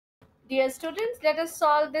Dear students, let us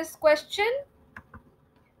solve this question.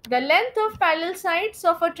 The length of parallel sides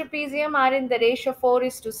of a trapezium are in the ratio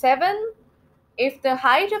 4:7. If the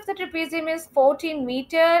height of the trapezium is 14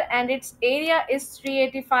 meter and its area is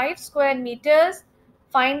 385 square meters,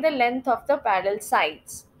 find the length of the parallel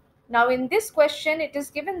sides. Now in this question, it is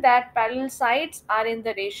given that parallel sides are in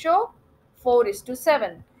the ratio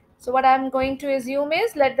 4:7. So what I am going to assume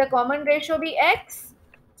is, let the common ratio be x.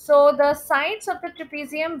 So the sides of the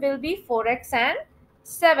trapezium will be 4x and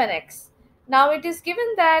 7x. Now it is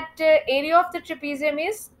given that area of the trapezium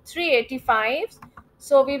is 385.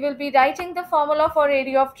 So we will be writing the formula for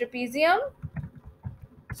area of trapezium.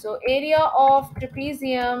 So area of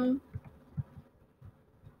trapezium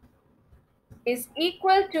is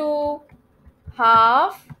equal to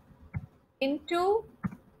half into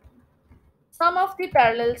sum of the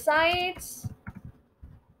parallel sides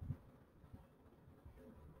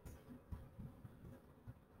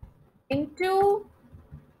into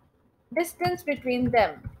distance between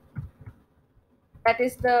them, that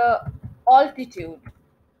is the altitude.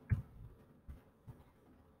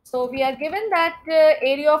 So we are given that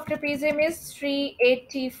area of trapezium is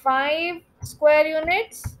 385 square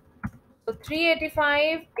units. So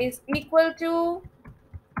 385 is equal to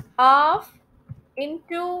half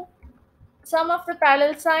into sum of the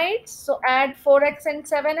parallel sides. So add 4x and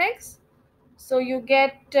 7x. So you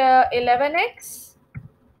get 11x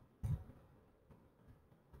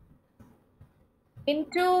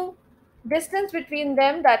into distance between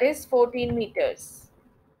them, that is 14 meters.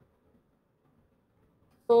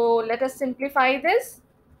 So let us simplify this.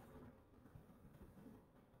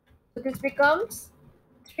 So this becomes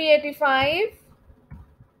 385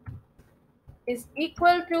 is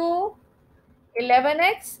equal to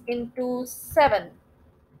 11x into 7.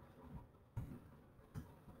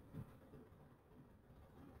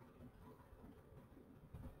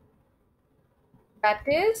 That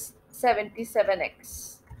is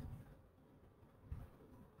 77x.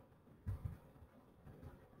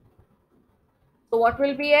 So what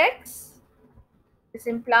will be x? This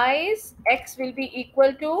implies x will be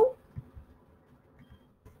equal to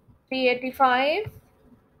 385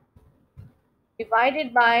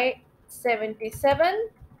 divided by 77,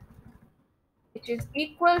 which is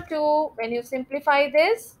equal to, when you simplify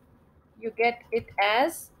this, you get it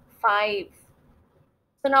as 5.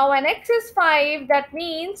 So now when x is 5, that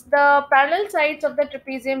means the parallel sides of the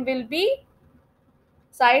trapezium will be,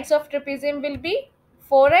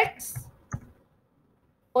 4x.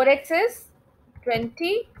 4x is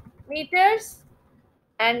 20 meters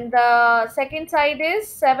and the second side is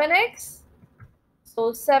 7x.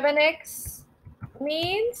 So 7x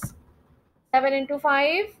means 7 into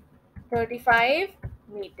 5, 35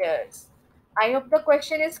 meters. I hope the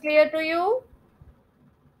question is clear to you.